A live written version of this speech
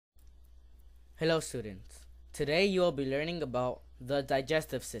Hello students. Today you will be learning about the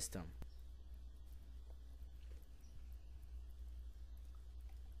digestive system.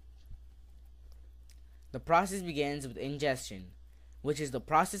 The process begins with ingestion, which is the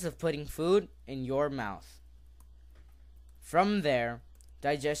process of putting food in your mouth. From there,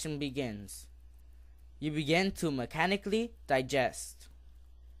 digestion begins. You begin to mechanically digest,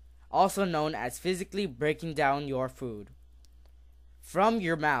 also known as physically breaking down your food. From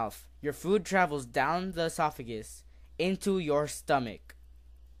your mouth, your food travels down the esophagus into your stomach.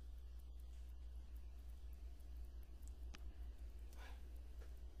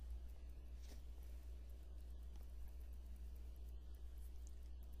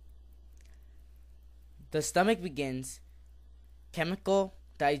 The stomach begins chemical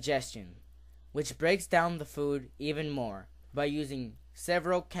digestion, which breaks down the food even more by using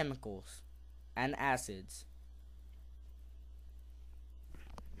several chemicals and acids.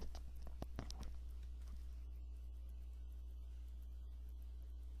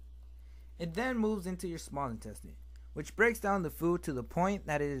 It then moves into your small intestine, which breaks down the food to the point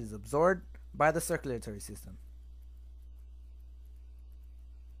that it is absorbed by the circulatory system.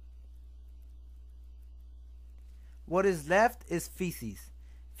 What is left is feces.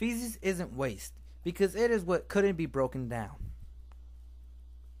 Feces isn't waste, because it is what couldn't be broken down.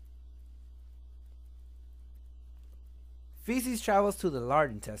 Feces travels to the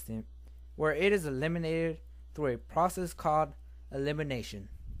large intestine, where it is eliminated through a process called elimination.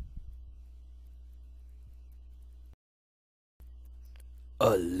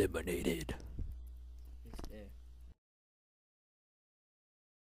 Eliminated.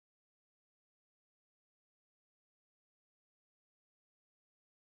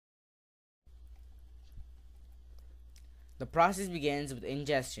 The process begins with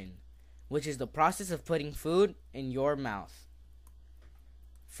ingestion, which is the process of putting food in your mouth.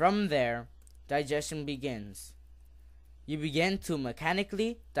 From there, digestion begins. You begin to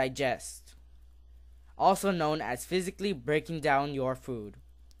mechanically digest, also known as physically breaking down your food.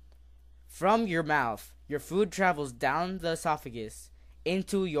 From your mouth, your food travels down the esophagus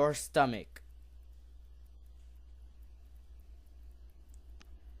into your stomach.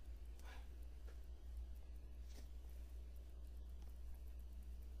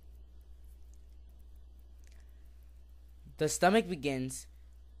 The stomach begins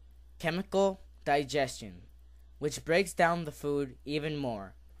chemical digestion, which breaks down the food even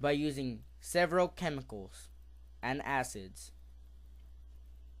more by using several chemicals and acids.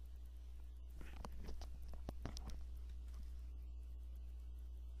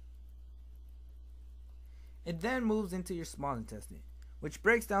 It then moves into your small intestine, which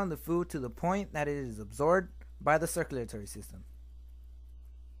breaks down the food to the point that it is absorbed by the circulatory system.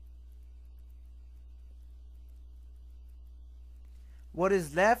 What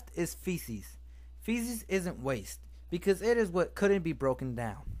is left is feces. Feces isn't waste, because it is what couldn't be broken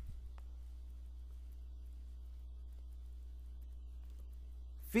down.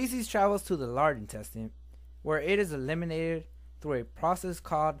 Feces travels to the large intestine, where it is eliminated through a process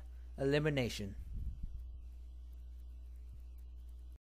called elimination.